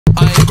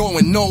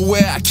going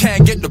nowhere, I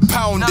can't get the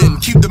pounding.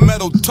 Keep the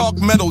metal talk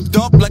metaled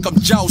up like I'm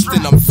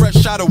jousting. I'm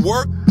fresh out of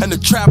work and the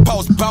trap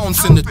house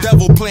bouncing. The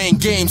devil playing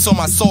games on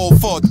my soul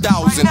for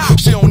 1,000.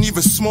 She don't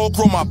even smoke,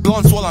 roll my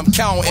blunts while I'm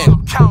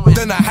counting.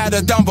 Then I had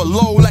her down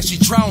below like she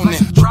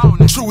drowning.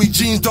 Chewy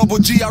jeans, double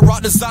G, I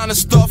rock designer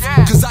stuff.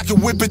 Cause I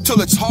can whip it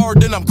till it's hard,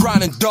 then I'm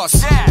grinding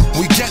dust.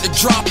 We get the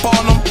drop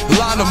on them,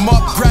 line them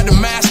up, grab the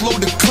mask, load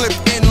the clip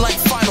in like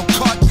Final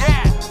Cut.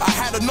 I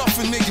had enough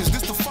of niggas,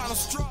 this the final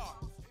straw.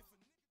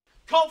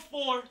 Cult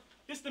 4,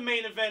 this the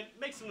main event.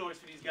 Make some noise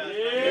for these guys.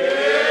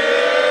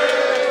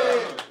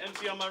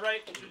 MC on my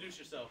right, introduce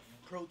yourself.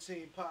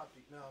 Protein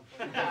Poppy, no,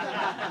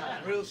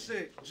 real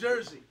sick.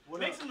 Jersey, what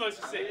Make up? some noise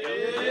for Sikh.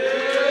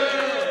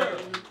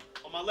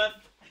 On my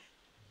left,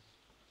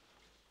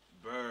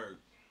 Berg,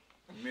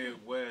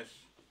 Midwest,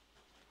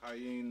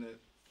 Hyena,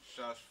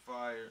 shots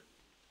fired.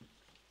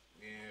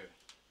 Yeah.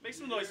 make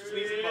some noise for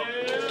Sneezey Bo.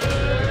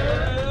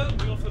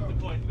 We're gonna flip the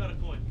coin. We got a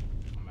coin.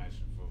 I'm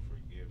asking for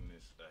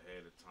forgiveness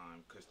ahead of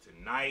time, cause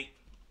tonight,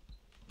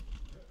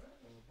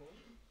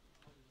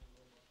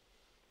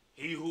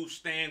 he who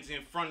stands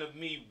in front of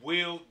me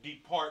will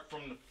depart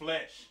from the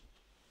flesh.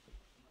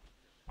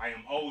 I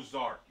am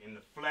Ozark in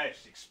the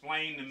flesh.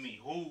 Explain to me,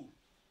 who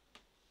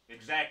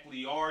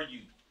exactly are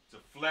you to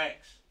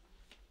flex?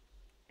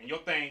 And your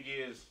thing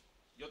is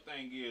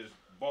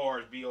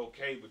bars be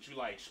okay, but you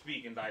like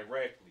speaking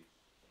directly.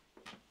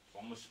 So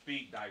I'm gonna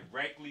speak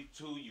directly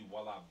to you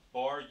while I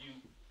bar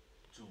you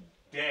to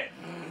death.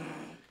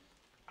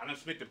 I done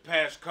spent the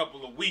past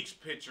couple of weeks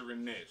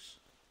picturing this.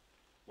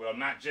 Well,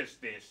 not just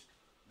this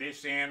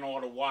and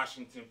all the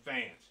Washington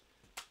fans.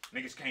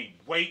 Niggas can't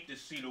wait to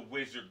see the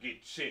Wizard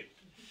get chipped.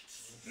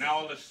 Now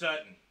all of a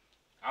sudden,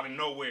 out of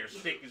nowhere,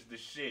 Sikh is the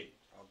shit.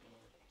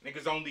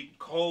 Niggas only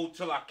cold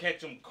till I catch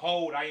them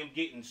cold. I am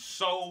getting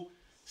so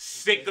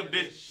sick of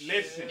this.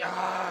 Listen,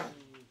 I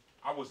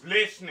was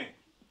listening.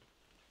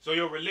 So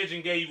your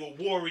religion gave you a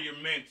warrior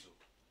mental.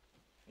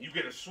 You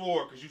get a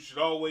sword because you should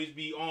always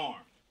be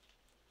armed.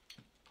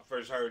 I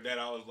first heard that,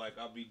 I was like,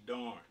 I'll be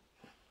darned.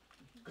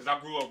 Because I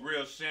grew up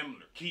real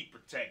similar. Keep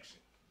protection.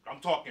 I'm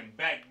talking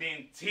back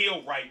then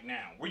till right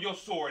now. Where your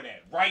sword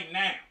at? Right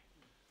now.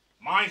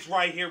 Mine's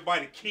right here by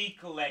the key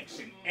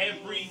collection.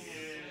 Every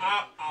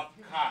op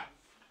I've caught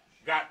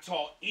got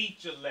taught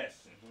each a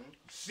lesson.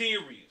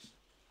 Serious.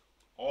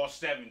 All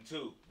 7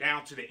 too.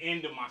 Down to the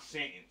end of my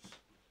sentence.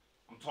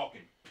 I'm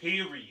talking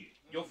period.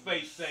 Your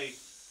face say,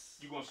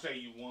 you gonna say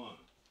you won.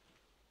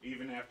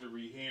 Even after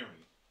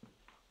rehearing.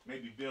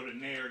 Maybe build a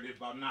narrative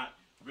about not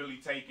really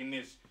taking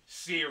this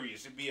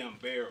serious. It'd be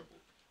unbearable.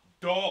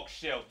 Dog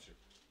shelter.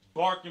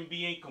 Barking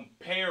be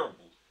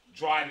incomparable.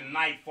 Dry the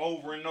knife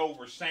over and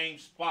over. Same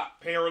spot.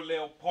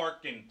 Parallel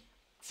parking.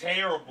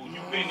 Terrible.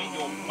 You've been in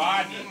your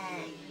body.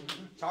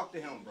 Talk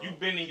to him, bro. You've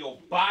been in your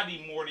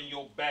body more than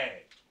your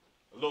bag.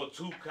 A little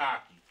too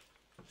cocky.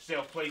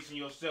 Self-placing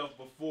yourself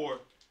before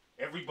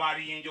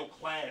everybody in your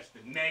class.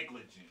 The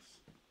negligence.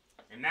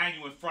 And now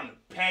you in front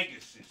of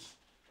Pegasus.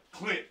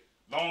 Clip.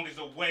 Long as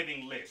a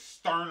wedding list.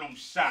 Sternum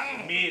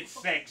shot.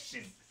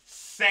 Midsection.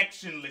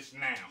 Sectionless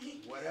now.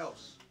 What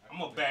else?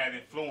 I'm a bad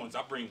influence.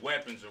 I bring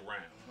weapons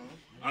around.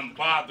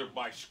 Unbothered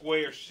by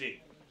square shit.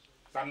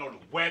 I know the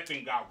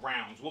weapon got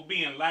rounds. What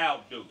being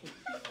loud do?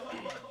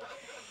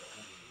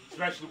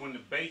 Especially when the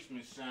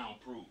basement's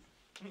soundproof.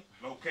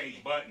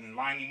 Locate button,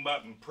 line him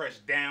up and press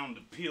down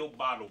the pill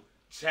bottle.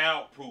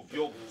 Childproof.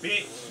 Your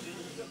bitch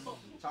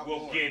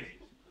will get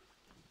it.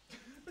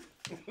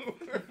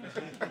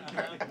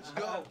 Let's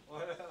go.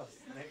 What else,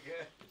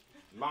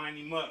 nigga? Line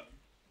him up.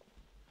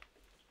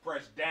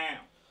 Press down.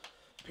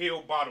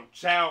 Pill bottle,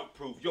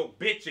 childproof. Your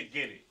bitch will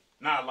get it.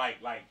 Not like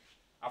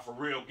I for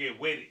real get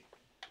with it.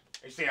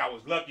 They say I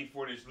was lucky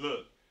for this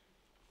look.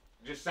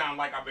 Just sound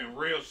like I've been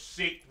real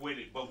sick with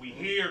it, but we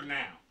here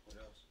now.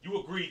 You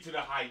agreed to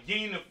the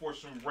hyena for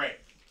some wreck.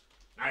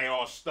 Now they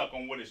all stuck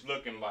on what it's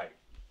looking like.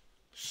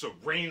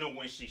 Serena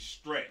when she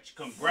stretched.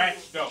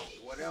 Congrats though.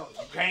 What else?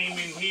 You came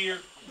in here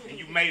and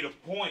you made a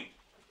point.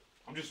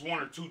 I'm just 1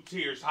 or 2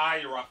 tiers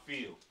higher, I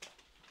feel.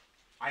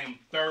 I am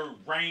third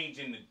range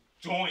in the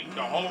joint,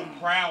 the whole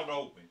crowd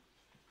open.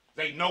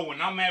 They know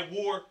when I'm at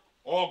war,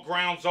 all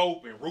grounds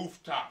open,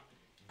 rooftop.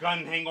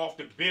 Gun hang off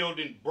the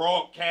building,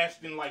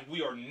 broadcasting like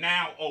we are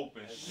now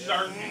open.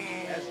 Certain.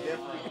 That's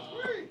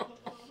different.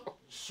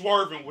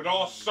 Swerving with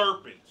all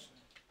serpents.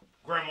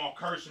 Grandma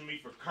cursing me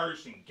for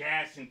cursing.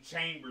 Gas in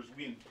chambers.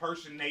 We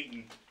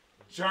impersonating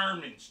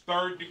Germans.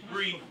 3rd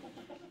degree.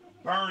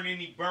 Burn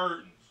any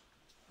burdens.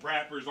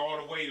 Rappers all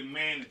the way to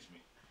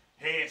management.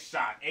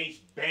 Headshot. Ace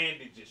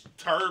bandages.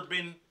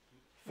 Turban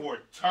for a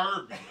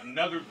turban.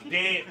 Another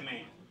dead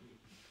man.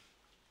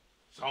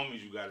 So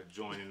homies, you gotta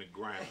join in the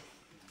ground.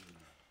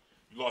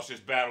 You lost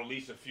this battle at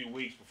least a few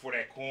weeks before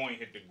that coin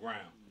hit the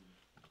ground.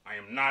 I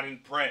am not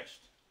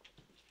impressed.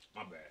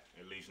 My bad.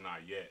 At least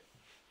not yet.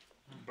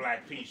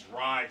 Black piece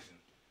rising.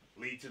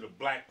 Lead to the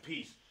black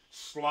piece.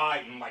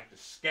 Sliding like the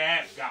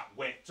scab got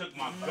wet. Took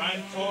my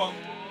gun talk.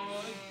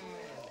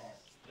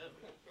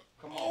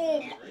 Come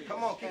Oh my.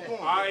 Come on, keep going.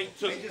 I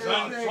took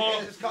gun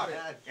talk Just caught it.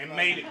 and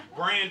made it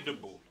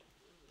brandable.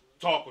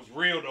 Talk was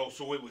real though,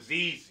 so it was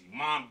easy.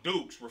 Mom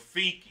Dukes,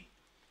 Rafiki.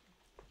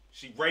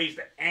 She raised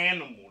an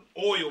animal,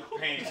 an oil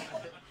pan,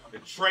 the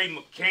tray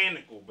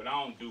mechanical, but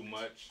I don't do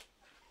much.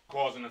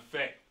 Cause and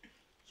effect.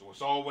 So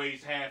it's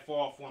always half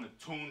off on the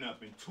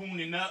tune-up. And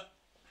tuning up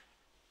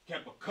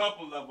kept a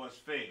couple of us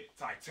fed.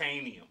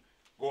 Titanium.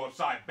 Go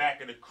upside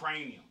back of the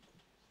cranium.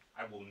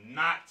 I will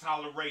not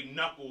tolerate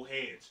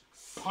knuckleheads.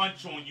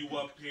 Punch on you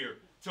up here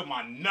till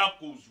my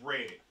knuckles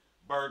red.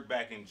 Berg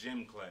back in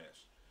gym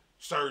class.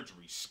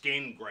 Surgery,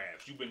 skin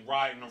grafts. You've been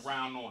riding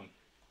around on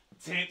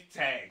tent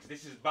tags.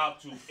 This is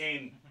about to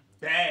end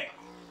bad.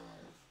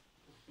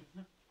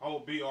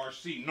 Whole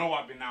BRC know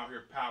I've been out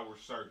here power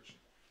searching.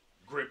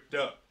 Gripped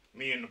up.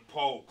 Me and the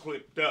pole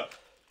clipped up.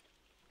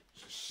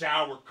 It's a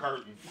shower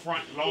curtain,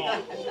 front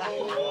lawn.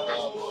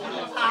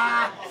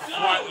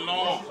 Front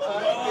lawn.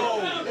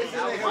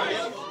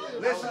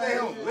 Listen to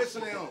him.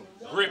 Listen to him.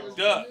 Gripped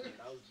up.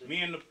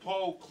 Me and the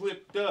pole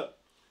clipped up.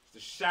 It's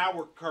the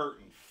shower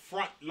curtain,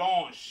 front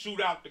lawn,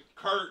 shoot out the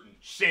curtain.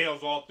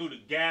 Shells all through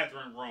the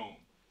gathering room.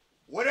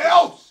 What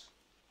else?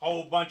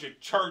 Whole bunch of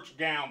church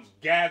gowns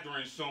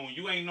gathering soon.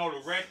 You ain't know the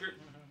record?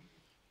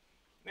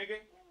 Nigga,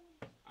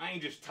 I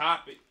ain't just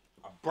top it.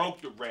 I broke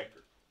the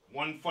record.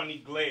 One funny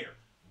glare.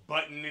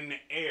 Button in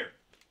the air.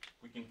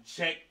 We can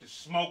check the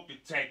smoke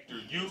detector.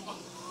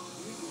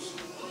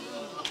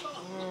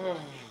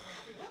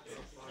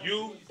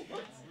 You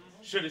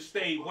should have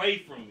stayed away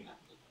from me.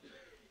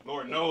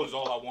 Lord knows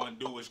all I want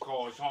to do is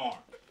cause harm.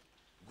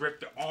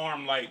 Grip the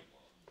arm like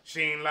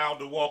she ain't allowed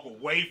to walk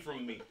away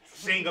from me.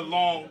 Sing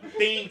along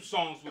theme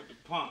songs with the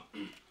pump.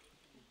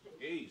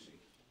 Easy.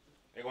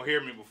 They gonna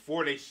hear me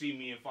before they see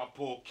me if I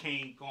pull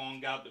King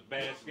Kong out the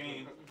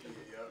basket.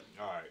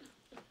 Alright.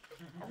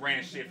 I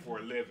ran shit for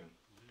a living.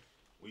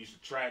 We used to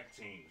track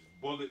teams.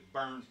 Bullet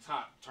burn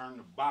top, turn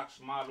the box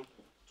model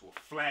to a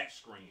flat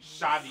screen.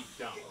 Shoddy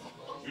dump.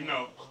 You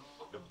know,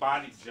 the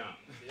body jump.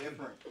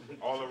 Different.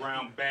 All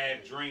around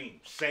bad dream.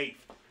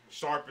 Safe.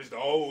 Sharp as the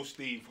old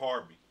Steve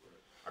Harvey.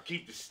 I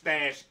keep the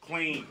stash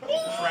clean. Gotta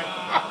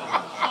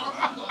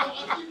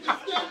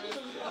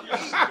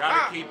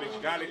keep it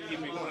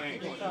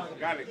clean.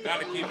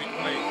 Gotta keep it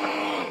clean.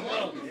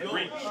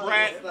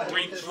 Retract.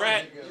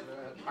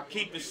 I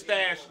keep the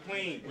stash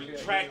clean.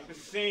 Retract the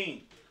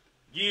scene.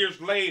 Years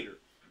later,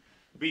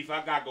 beef,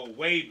 I gotta go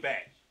way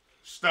back.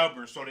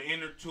 Stubborn, so the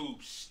inner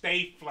tubes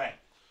stay flat.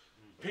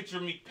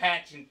 Picture me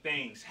patching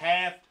things.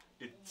 Half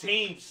the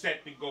team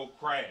set to go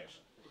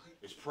crash.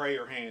 It's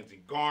prayer hands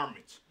and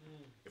garments.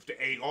 If the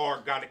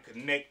AR gotta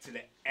connect to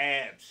the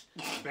abs,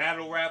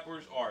 battle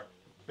rappers are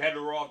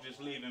better off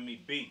just leaving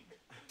me be.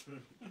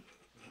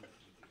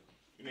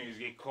 You niggas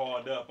get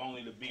called up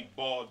only to be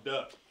balled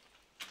up.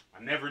 I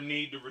never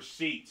need the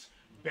receipts.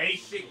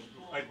 Basic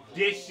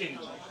addition.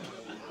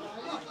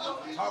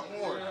 Talk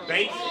more.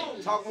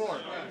 Basic. Talk more.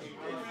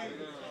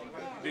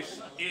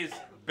 This is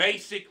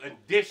basic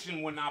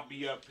addition when I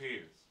be up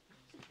here.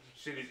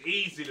 Shit is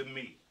easy to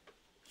me.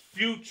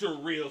 Future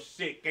real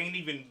sick. Ain't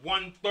even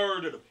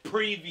 1/3 of the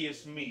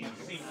previous me.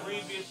 See,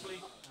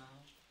 previously,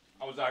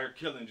 I was out here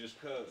killing just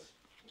cuz.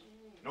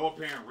 No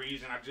apparent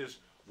reason. I just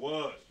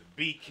was the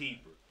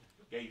beekeeper.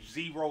 Gave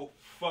zero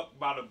fuck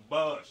about a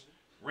buzz.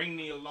 Ring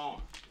the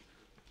alarm.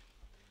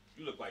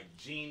 You look like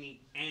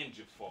Genie and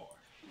Jafar.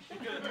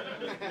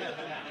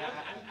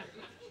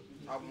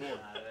 Talk more.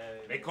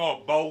 They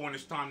call Bo when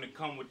it's time to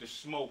come with the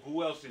smoke.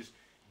 Who else is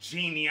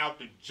Genie out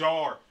the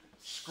jar?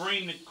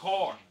 Scream the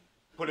car.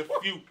 Put a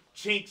few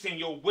chinks in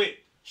your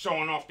whip,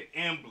 showing off the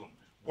emblem.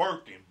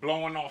 Working,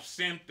 blowing off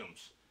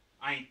symptoms.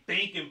 I ain't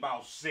thinking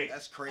about sick.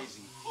 That's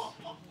crazy.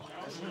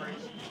 That's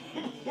crazy.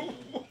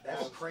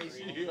 That's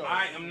crazy.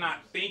 I am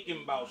not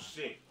thinking about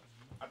sick.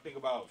 I think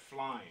about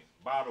flying,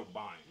 bottle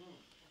buying.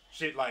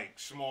 Shit like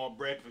small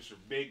breakfast or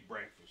big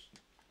breakfast.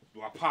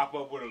 Do I pop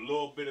up with a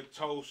little bit of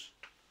toast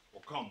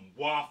or come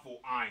waffle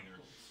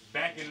iron?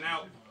 Backing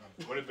out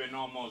would have been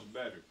almost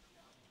better.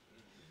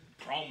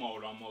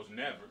 Promoed almost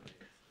never.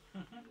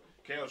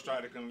 Kels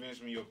tried to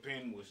convince me your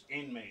pen was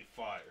inmate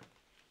fire.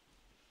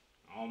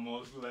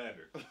 Almost let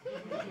her.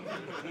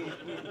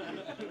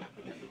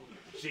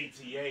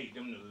 GTA,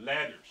 them the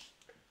letters.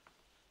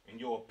 And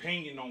your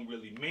opinion don't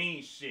really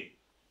mean shit.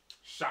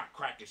 Shot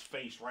crack his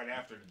face right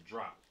after the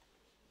drop.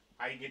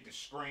 How you get the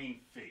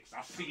screen fixed?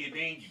 I see it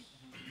in you.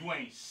 You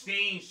ain't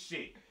seen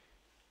shit.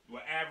 You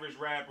an average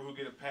rapper who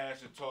get a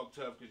pass and talk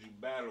tough because you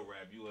battle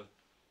rap. You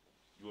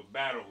a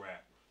battle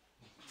rapper.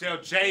 Tell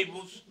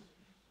Jables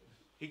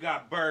he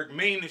got Berg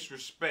meanest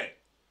respect.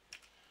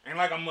 Ain't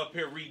like I'm up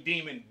here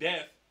redeeming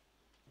death.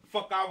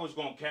 Fuck I was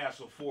gonna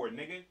castle for it,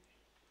 nigga.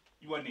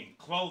 You wasn't even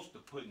close to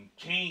putting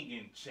King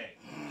in check.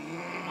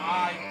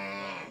 I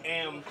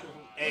am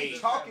a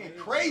Talking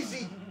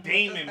crazy.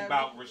 demon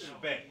about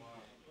respect.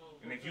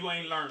 And if you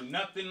ain't learned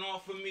nothing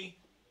off of me,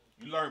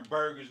 you learn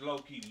Berg is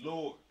low-key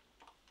Lord.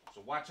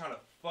 So watch how the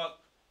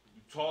fuck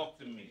you talk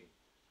to me.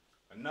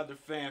 Another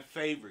fan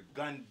favorite,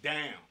 gunned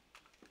down.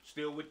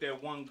 Still with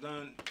that one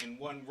gun and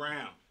one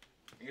round.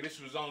 Nigga,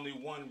 this was only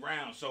one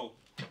round, so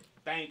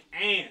thank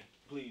and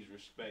please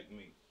respect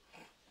me.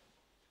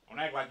 Don't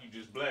act like you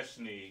just blessed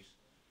Sneeze,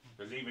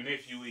 because even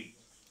if you eat,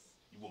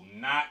 you will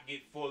not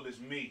get full as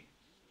me.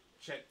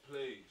 Check,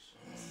 please.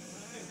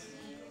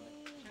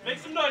 Make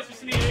some noise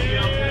for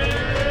Sneezey Bo.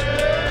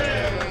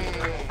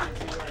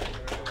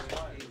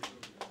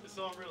 This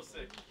song real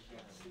sick.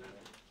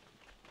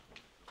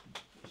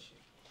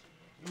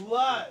 You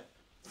lied.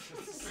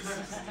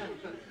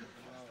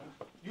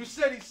 You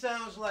said he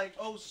sounds like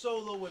O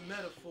Solo with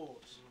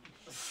metaphors.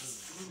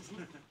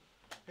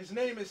 His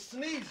name is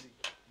Sneezey.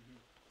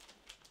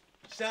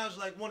 Sounds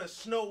like one of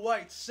Snow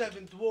White's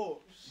 7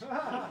 dwarfs.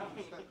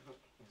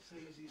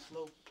 Sneezey,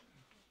 slow,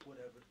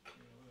 whatever.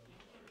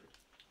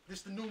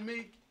 This the new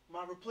me,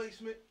 my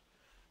replacement?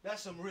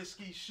 That's some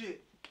risky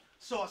shit.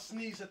 Saw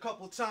sneeze a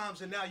couple times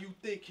and now you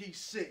think he's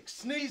sick.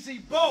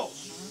 Sneezey Bo.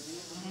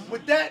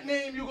 With that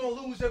name, you're gonna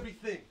lose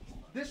everything.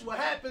 This is what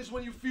happens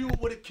when you feud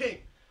with a king.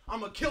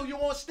 I'ma kill you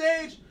on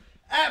stage,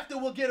 after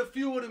we'll get a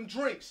few of them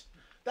drinks.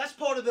 That's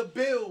part of the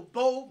bill,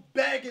 Bo.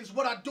 Baggins,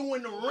 what I do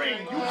in the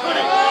ring. You couldn't.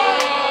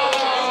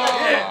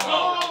 Yeah.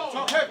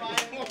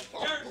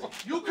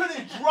 You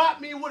couldn't drop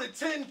me with a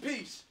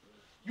 10-piece.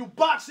 You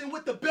boxing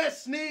with the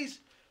best, Sneeze.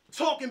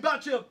 Talking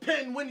about your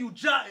pen when you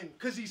jotting.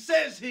 Cause he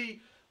says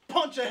he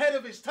punch ahead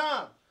of his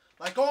time.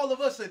 Like all of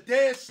us are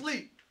dead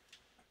asleep.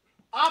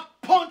 I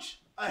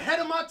punch ahead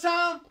of my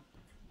time.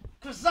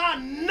 Cause I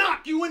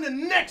knock you in the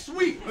next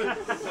week.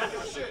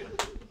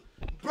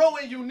 Bro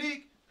ain't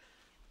unique.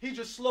 He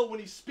just slow when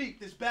he speak.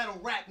 This battle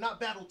rap, not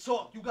battle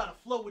talk. You gotta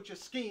flow with your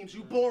schemes.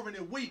 You boring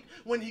and weak.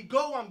 When he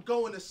go, I'm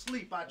going to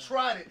sleep. I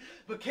tried it,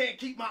 but can't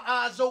keep my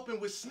eyes open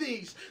with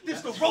Sneeze.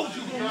 This the road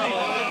you gonna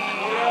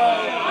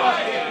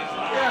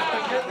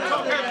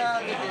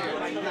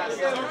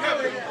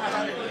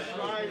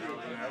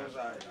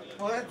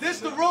make. This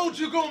the road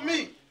you gonna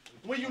meet.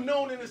 When you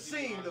known in the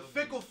scene, the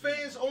fickle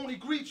fans only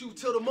greet you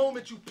till the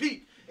moment you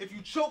peep. If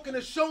you choking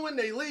a showing,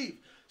 they leave.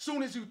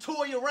 Soon as you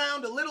toy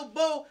around a little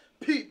Bo,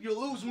 peep, you'll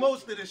lose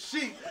most of the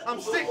sheep. I'm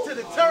sick to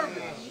the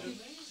turban.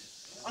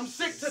 I'm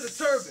sick to the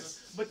turban.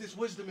 But this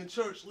wisdom in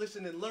church,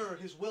 listen and learn.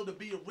 His will to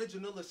be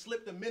original has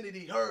slipped the minute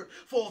he heard.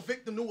 For a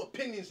victim, new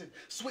opinions and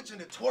switching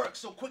to twerk.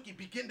 So quick he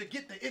begin to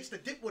get the itch to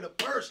dip with a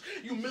burst.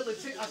 You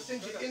militant, I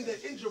send you in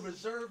the injured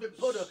reserve and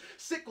put a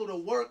sickle to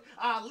work.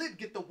 Eyelid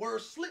get the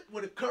worst, slip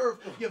with a curve.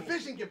 Your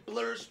vision get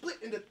blurred,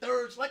 split into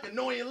thirds like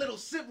annoying little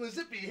siblings.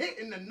 It be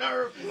hitting the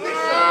nerve.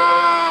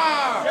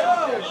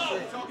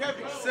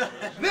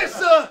 This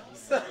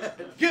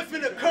gift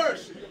and a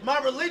curse. My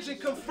religion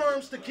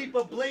confirms to keep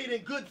a blade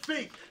in good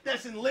faith.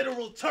 That's in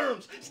literal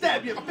terms.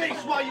 Stab your face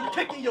while you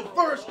kicking your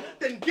verse,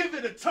 then give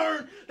it a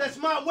turn. That's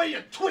my way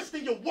of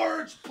twisting your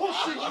words,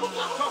 pushing.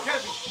 Talk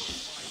heavy.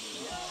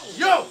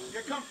 Yo,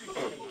 get comfy.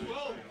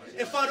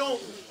 If I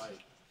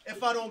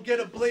don't get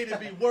a blade,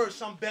 it'd be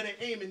worse. I'm better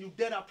aiming. You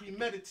dead, I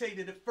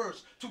premeditated it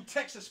first. 2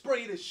 Texas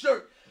sprayed his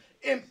shirt.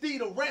 Empty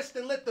the rest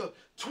and let the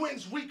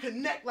twins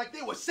reconnect like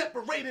they were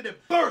separated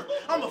at birth.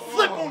 I'ma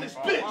flip on this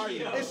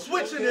bitch and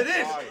switching to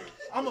this.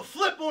 I'ma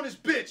flip on this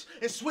bitch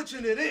and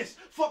switching to this.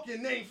 Fuck your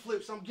name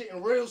flips. I'm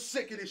getting real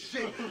sick of this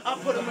shit. I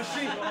put a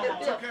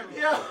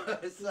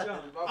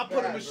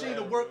machine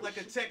to work like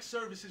a tech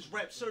services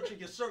rep, searching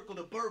your circle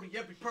to bury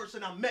every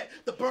person I met.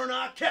 The burner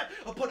I kept,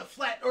 I put a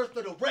flat earth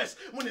to the rest.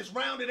 When it's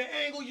round at an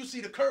angle, you see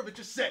the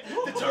curvature set,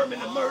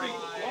 determined to murder you.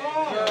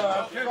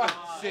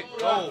 Sick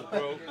gold,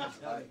 bro.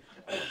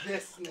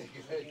 This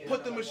nigga.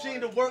 Put the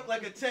machine to work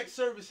like a tech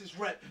services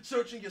rep,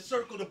 searching your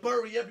circle to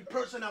bury every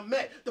person I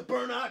met. The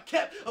burner I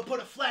kept, I put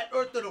a flat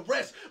earth to the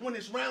rest. When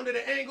it's round at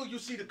an angle, you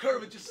see the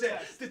curvature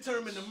set,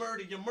 determined to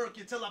murder your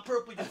murky till I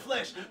purple your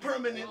flesh,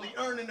 permanently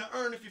earning the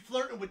urn if you're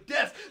flirting with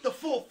death. The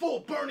full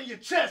burning your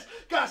chest.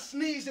 Got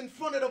sneeze in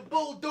front of the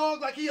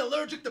bulldog like he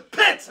allergic to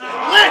pets.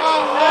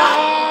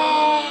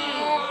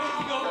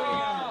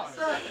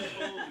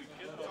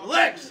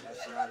 Lex,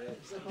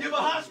 give a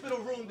hospital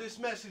room this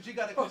message. You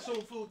gotta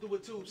consume food through a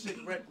tube, sick,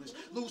 reckless.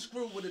 Loose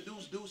screw with a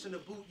deuce in the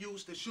boot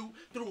used to shoot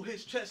through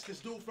his chest.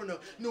 This dude from the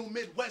new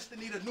Midwest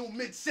need a new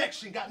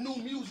midsection. Got new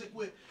music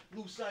with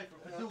Blue Cypher,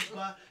 produced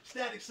by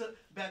Static.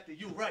 Back to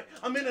you, right?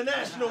 I'm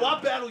international.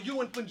 I battle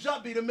you in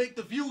Punjabi to make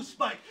the views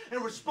spike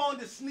and respond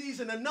to sneeze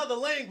in another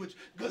language.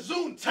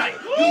 Gazoon tight.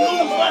 You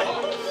lose life.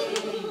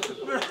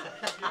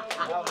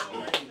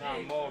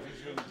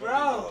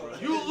 Bro,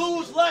 you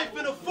lose life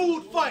in a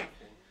food fight.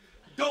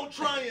 Don't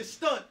try and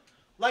stunt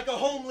like a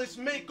homeless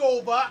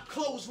makeover. I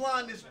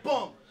clothesline this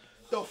bum.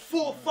 The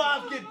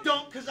 4-5 get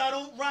dumped cause I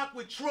don't rock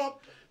with Trump.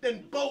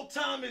 Then bow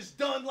time is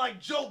done like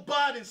Joe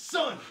Biden's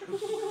son.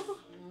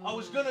 I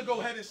was gonna go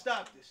ahead and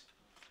stop this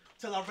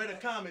till I read a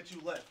comment you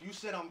left. You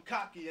said I'm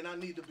cocky and I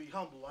need to be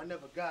humble. I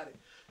never got it.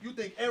 You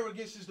think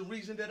arrogance is the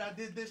reason that I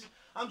did this?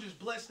 I'm just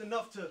blessed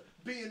enough to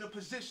be in a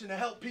position to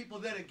help people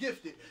that are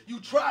gifted. You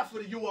tried for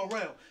the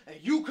URL, and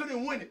you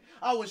couldn't win it.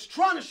 I was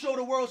trying to show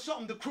the world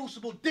something the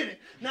Crucible didn't.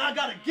 Now I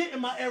gotta get in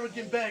my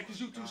arrogant bag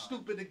because you too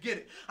stupid to get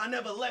it. I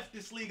never left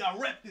this league, I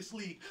rep this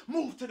league.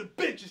 Moved to the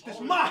benches, this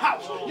my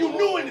house. You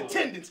new in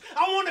attendance.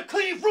 I want a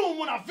clean room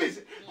when I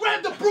visit.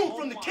 Grab the broom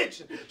from the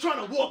kitchen.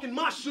 Trying to walk in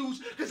my shoes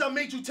because I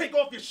made you take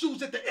off your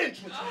shoes at the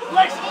entrance.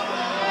 Like,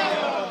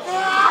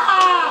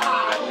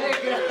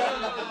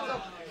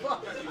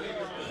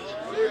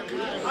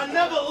 I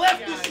never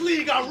left this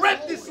league, I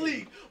rep this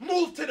league.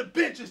 Moved to the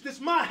benches, this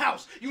my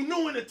house, you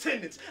new in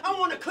attendance. I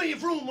want a clean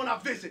room when I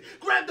visit.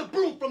 Grab the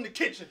broom from the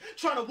kitchen.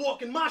 Trying to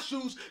walk in my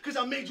shoes because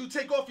I made you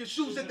take off your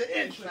shoes at the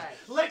entrance.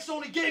 Lex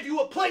only gave you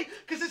a plate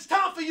because it's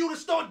time for you to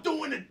start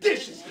doing the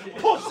dishes.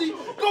 Pussy,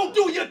 go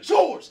do your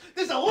chores.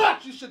 There's a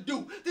lot you should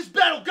do. This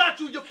battle got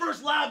you your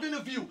first live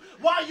interview.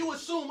 Why you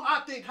assume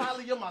I think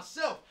highly of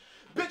myself?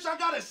 Bitch, I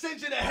gotta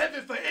send you to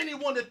heaven for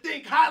anyone to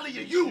think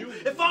highly of you.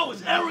 If I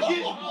was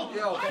arrogant,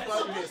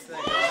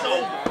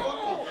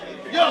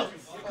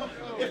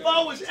 if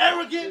I was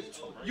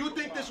arrogant, you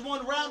think this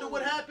one rounder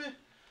would happen?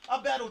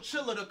 I battled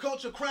Chiller, the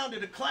culture crowned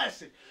it a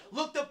classic.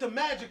 Looked up to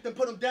Magic, then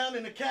put him down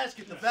in the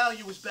casket. The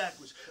value is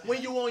backwards.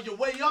 When you on your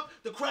way up,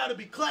 the crowd will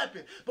be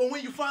clapping. But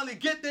when you finally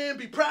get there and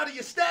be proud of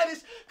your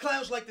status,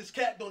 clowns like this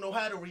cat don't know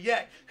how to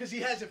react because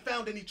he hasn't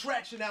found any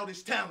traction out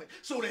his talent.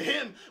 So to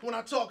him, when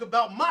I talk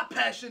about my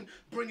passion,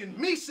 bringing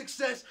me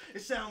success,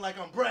 it sounds like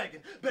I'm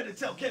bragging. Better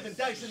tell Kevin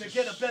Dyson to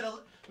get a better...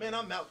 Man,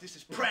 I'm out. This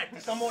is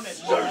practice. I'm on that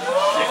Jersey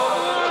shit.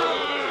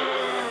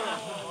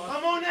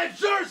 I'm on that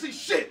Jersey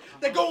shit.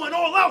 They're going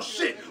all out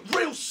shit.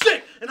 Real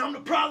sick. And I'm the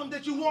problem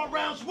that you want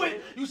rounds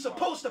with. You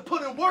supposed to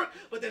put in work,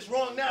 but that's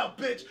wrong now,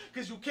 bitch.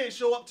 Because you can't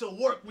show up to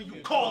work when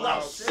you call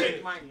out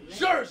sick.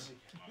 Jersey.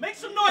 Make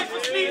some noise for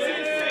Sneezey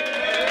and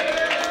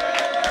Sikh.